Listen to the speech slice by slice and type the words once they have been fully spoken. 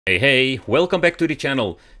Hey, welcome back to the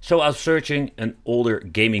channel. So I was searching an older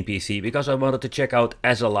gaming PC because I wanted to check out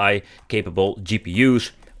SLI capable GPUs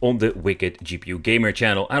on the Wicked GPU Gamer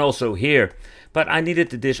channel and also here. But I needed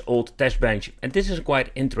this old test bench, and this is a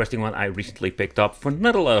quite interesting one I recently picked up for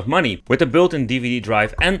not a lot of money. With a built-in DVD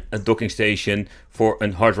drive and a docking station for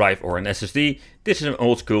a hard drive or an SSD, this is an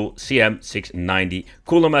old school CM690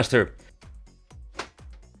 Cooler Master.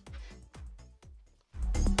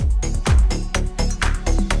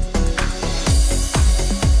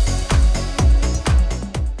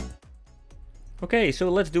 Okay, so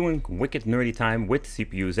let's do a wicked nerdy time with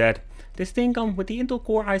CPU Z. This thing comes with the Intel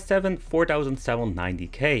Core i7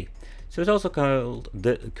 4790K. So it's also called,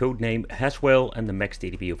 the codename Haswell, and the max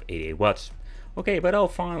TDP of 88 watts. Okay, but all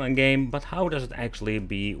fine and game, but how does it actually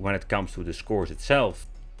be when it comes to the scores itself?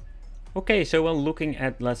 Okay, so when looking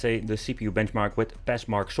at, let's say, the CPU benchmark with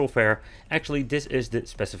Passmark software, actually this is the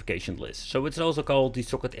specification list. So it's also called the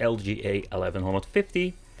socket LGA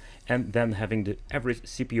 1150. And then having the average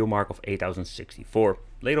CPU mark of 8064.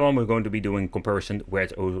 Later on we're going to be doing comparison where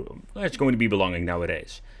it's going to be belonging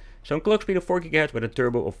nowadays. So clock speed of 4 GHz with a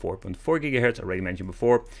turbo of 4.4 GHz, already mentioned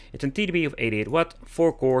before. It's a TDP of 88 watt,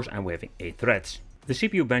 4 cores, and we're having 8 threads. The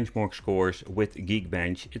CPU benchmark scores with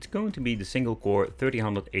Geekbench, it's going to be the single core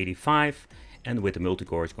 3085, and with the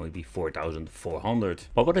multi-core it's going to be 4400.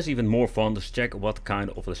 But what is even more fun is check what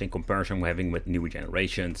kind of, let's say, comparison we're having with newer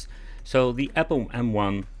generations. So the Apple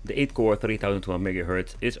M1, the 8-core 3012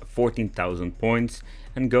 MHz is 14,000 points,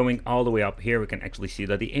 and going all the way up here we can actually see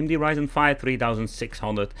that the AMD Ryzen 5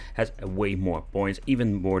 3600 has way more points,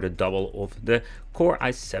 even more the double of the Core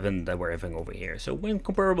i7 that we're having over here. So when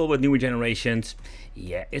comparable with newer generations,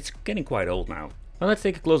 yeah, it's getting quite old now. Now let's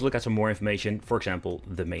take a close look at some more information, for example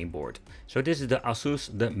the main board. So this is the Asus,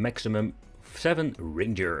 the Maximum 7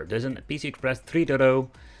 Ranger. There's a PC Express 3.0.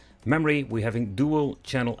 Memory, we're having dual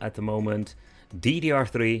channel at the moment,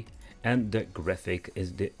 DDR3, and the graphic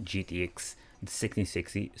is the GTX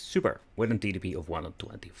 1660 Super with a TDP of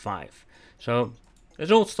 125. So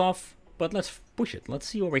there's old stuff, but let's push it. Let's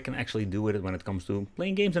see what we can actually do with it when it comes to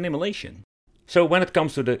playing games and emulation. So when it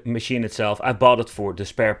comes to the machine itself, I bought it for the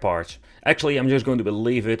spare parts. Actually, I'm just going to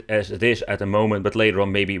leave it as it is at the moment, but later on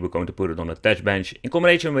maybe we're going to put it on a test bench. In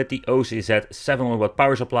combination with the OCZ 700 watt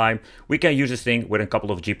power supply, we can use this thing with a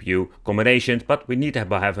couple of GPU combinations, but we need to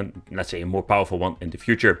have let's say, a more powerful one in the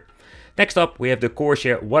future. Next up, we have the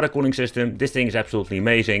Corsair water cooling system. This thing is absolutely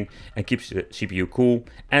amazing and keeps the CPU cool,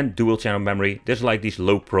 and dual channel memory. There's like these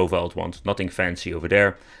low profiled ones, nothing fancy over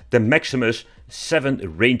there. The Maximus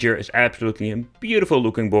 7 Ranger is absolutely a beautiful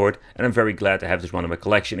looking board, and I'm very glad to have this one in my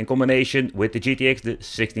collection in combination with the GTX, the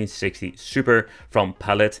 1660 Super from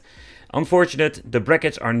Palette. Unfortunate, the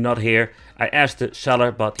brackets are not here. I asked the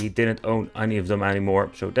seller, but he didn't own any of them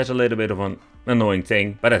anymore, so that's a little bit of an annoying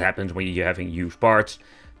thing, but it happens when you're having used parts.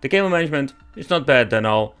 The cable management is not bad at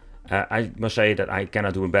all. I must say that I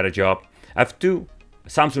cannot do a better job. I have two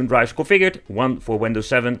Samsung drives configured, one for Windows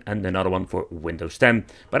 7 and another one for Windows 10.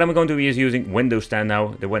 But I'm going to be using Windows 10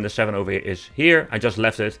 now. The Windows 7 over here is here. I just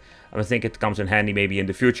left it. I think it comes in handy maybe in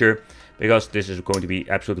the future, because this is going to be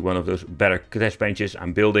absolutely one of those better test benches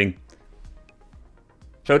I'm building.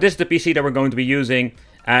 So this is the PC that we're going to be using.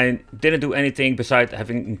 I didn't do anything besides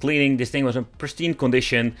having cleaning. This thing was in pristine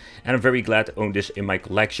condition, and I'm very glad to own this in my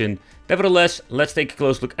collection. Nevertheless, let's take a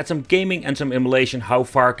close look at some gaming and some emulation. How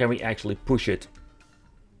far can we actually push it?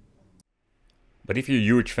 But if you're a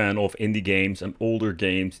huge fan of indie games and older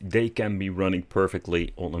games, they can be running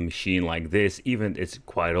perfectly on a machine like this, even if it's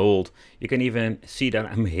quite old. You can even see that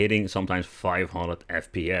I'm hitting sometimes 500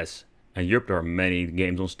 FPS. And yep, there are many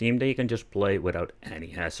games on Steam that you can just play without any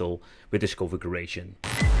hassle with this configuration.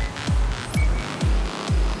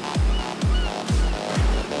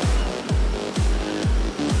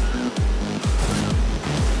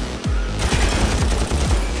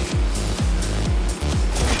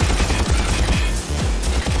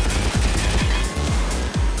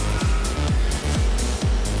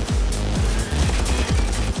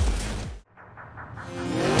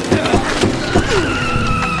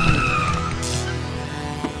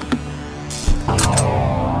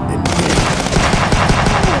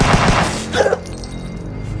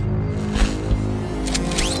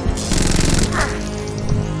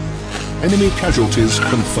 Enemy casualties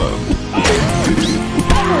confirmed.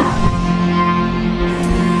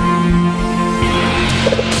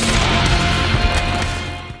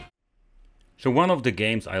 So one of the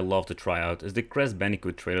games I love to try out is the Crash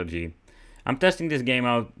Bandicoot trilogy. I'm testing this game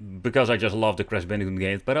out because I just love the Crash Bandicoot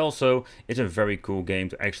games, but also it's a very cool game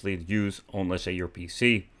to actually use on, let's say, your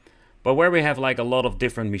PC. But where we have like a lot of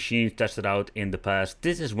different machines tested out in the past,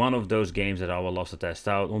 this is one of those games that I would love to test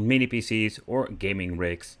out on mini PCs or gaming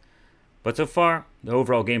rigs. But so far, the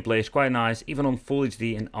overall gameplay is quite nice, even on Full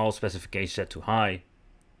HD and all specifications set to high.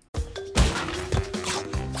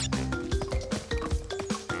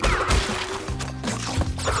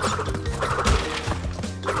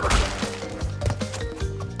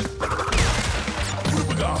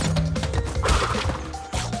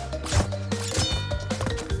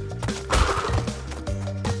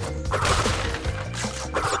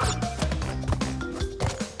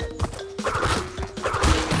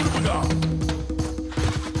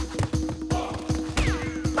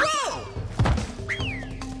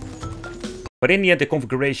 But in the end, the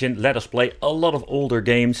configuration let us play a lot of older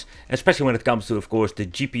games, especially when it comes to, of course, the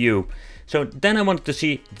GPU. So then I wanted to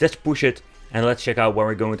see, let's push it and let's check out what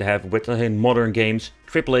we're going to have with modern games,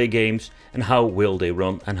 AAA games, and how will they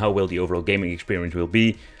run and how will the overall gaming experience will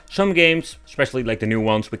be. Some games, especially like the new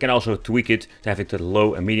ones, we can also tweak it to have it to the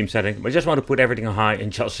low and medium setting, but I just want to put everything on high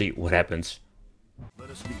and just see what happens.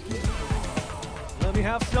 Let us begin. Let me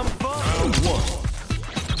have some fun. Round one.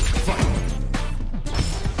 Fight.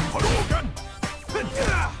 Hadouken!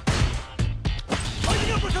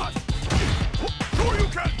 Fighting uppercut.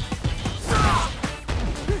 Shoryuken!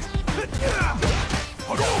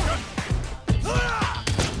 Hadouken!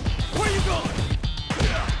 Where you going?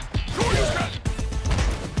 Shoryuken!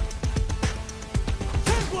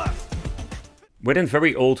 Ten left. With a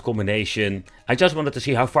very old combination, I just wanted to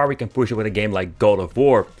see how far we can push it with a game like God of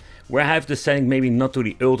War, where I have the setting maybe not to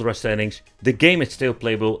the ultra settings, the game is still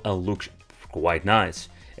playable and looks quite nice.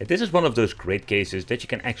 And this is one of those great cases that you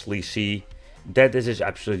can actually see that this is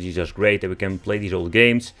absolutely just great that we can play these old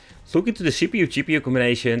games. Looking to the CPU-GPU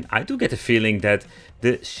combination, I do get the feeling that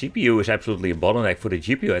the CPU is absolutely a bottleneck for the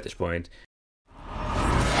GPU at this point.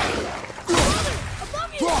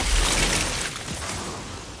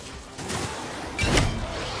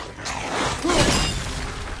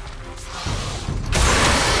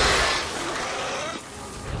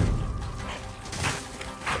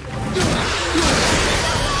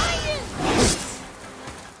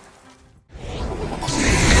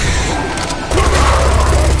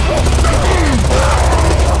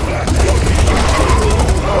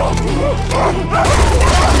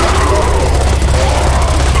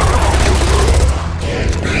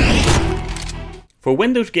 For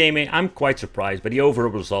Windows gaming, I'm quite surprised by the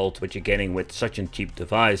overall result which you're getting with such a cheap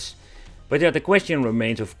device. But yeah, the question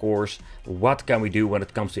remains, of course, what can we do when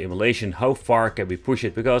it comes to emulation? How far can we push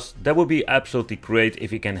it? Because that would be absolutely great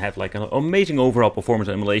if you can have like an amazing overall performance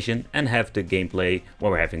emulation and have the gameplay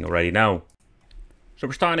what we're having already now. So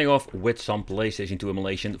we're starting off with some PlayStation 2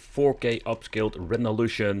 emulation, 4K upscaled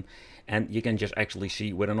resolution, and you can just actually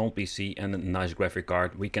see with an old PC and a nice graphic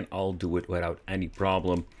card, we can all do it without any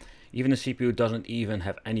problem. Even the CPU doesn't even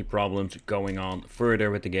have any problems going on further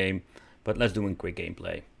with the game, but let's do a quick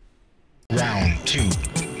gameplay. Round 2.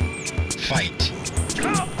 Fight.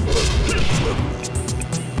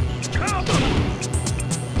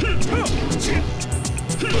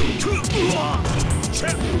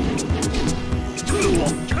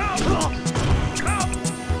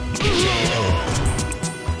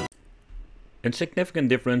 A significant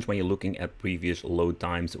difference when you're looking at previous load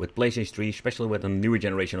times with PlayStation 3, especially with a newer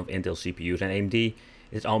generation of Intel CPUs and AMD,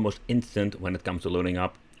 it's almost instant when it comes to loading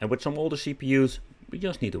up, and with some older CPUs, we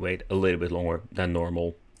just need to wait a little bit longer than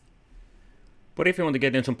normal. But if you want to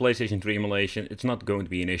get in some PlayStation 3 emulation, it's not going to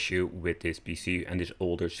be an issue with this PC and this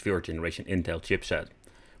older 4th generation Intel chipset.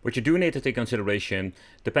 What you do need to take into consideration,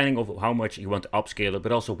 depending on how much you want to upscale it,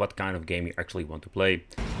 but also what kind of game you actually want to play.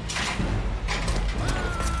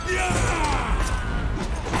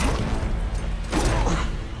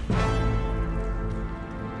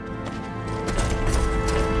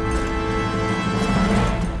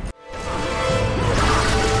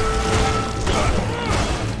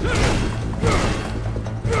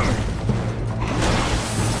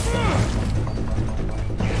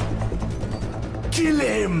 Kill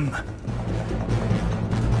him.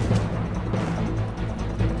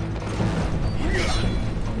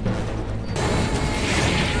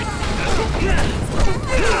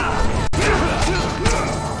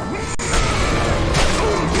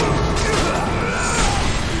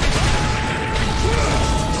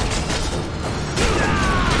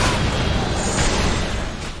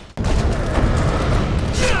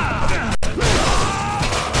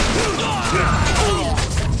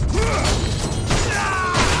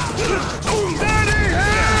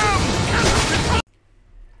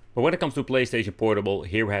 But when it comes to PlayStation Portable,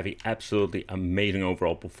 here we have the absolutely amazing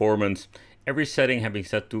overall performance. Every setting has been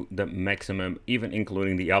set to the maximum, even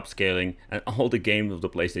including the upscaling, and all the games of the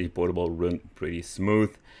PlayStation Portable run pretty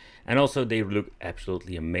smooth. And also they look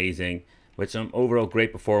absolutely amazing. With some overall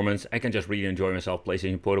great performance, I can just really enjoy myself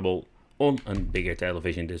PlayStation Portable on a bigger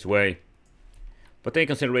television this way. But take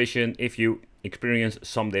consideration, if you experience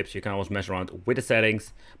some dips, you can always mess around with the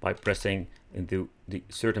settings by pressing into the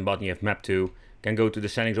certain button you have mapped to. Can go to the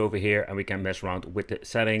settings over here and we can mess around with the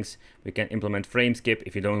settings. We can implement frame skip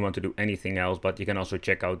if you don't want to do anything else, but you can also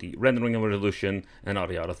check out the rendering and resolution and all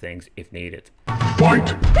the other things if needed.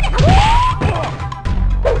 Fight!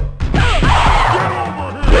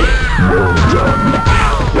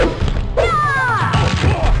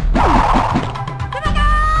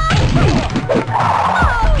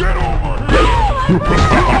 Get over here!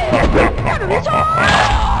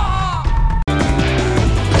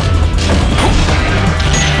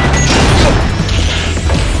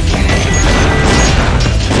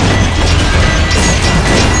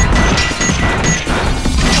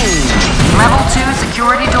 Level 2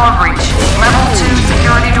 security door breach. Level 2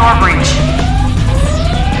 security door breach.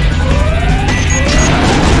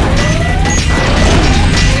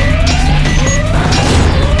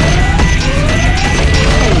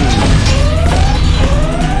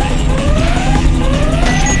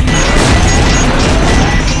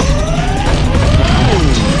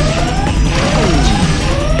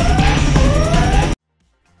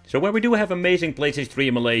 So while we do have amazing PlayStation 3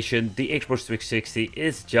 emulation, the Xbox 360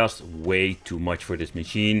 is just way too much for this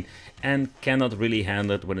machine and cannot really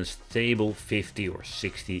handle it with a stable 50 or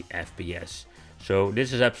 60 FPS. So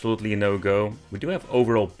this is absolutely a no-go. We do have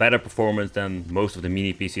overall better performance than most of the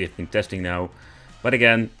mini PCs I've been testing now. But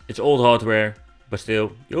again, it's old hardware, but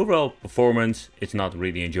still, the overall performance is not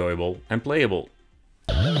really enjoyable and playable.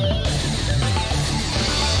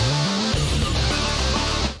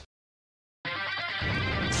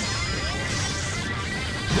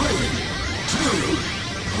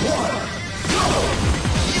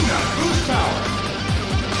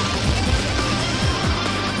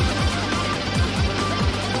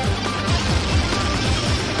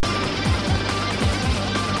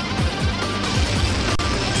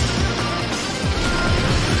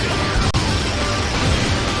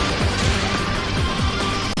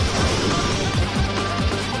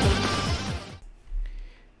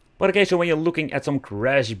 But okay, so when you're looking at some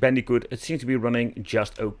Crash Bandicoot, it seems to be running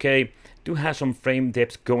just okay. Do have some frame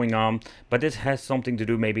dips going on, but this has something to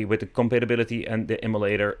do maybe with the compatibility and the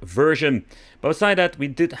emulator version. But beside that, we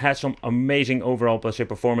did have some amazing overall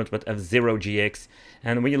performance with F-Zero GX.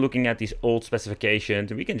 And when you're looking at these old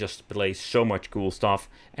specifications, we can just play so much cool stuff.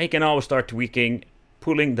 And you can always start tweaking,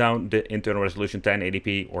 pulling down the internal resolution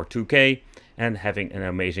 1080p or 2K, and having an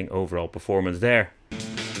amazing overall performance there.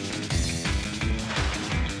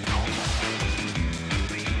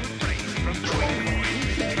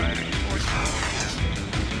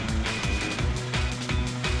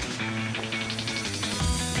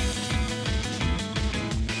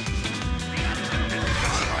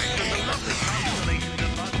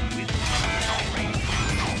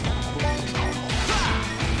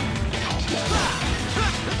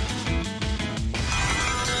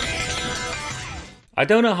 I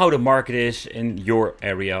don't know how the market is in your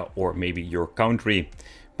area or maybe your country,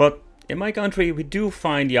 but in my country we do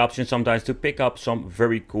find the option sometimes to pick up some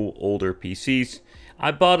very cool older PCs.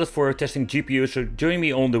 I bought it for testing GPUs, so join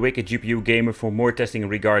me on the Wicked GPU Gamer for more testing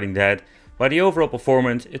regarding that. But the overall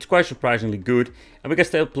performance, it's quite surprisingly good, and we can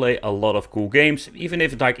still play a lot of cool games, even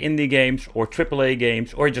if it's like indie games or AAA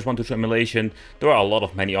games, or you just want to do simulation. There are a lot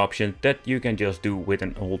of many options that you can just do with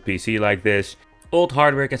an old PC like this. Old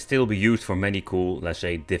hardware can still be used for many cool, let's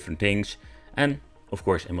say, different things. And, of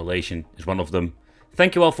course, emulation is one of them.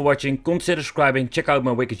 Thank you all for watching, consider subscribing, check out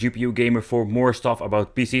my Wicked GPU Gamer for more stuff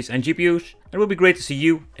about PCs and GPUs. And it will be great to see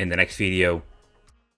you in the next video.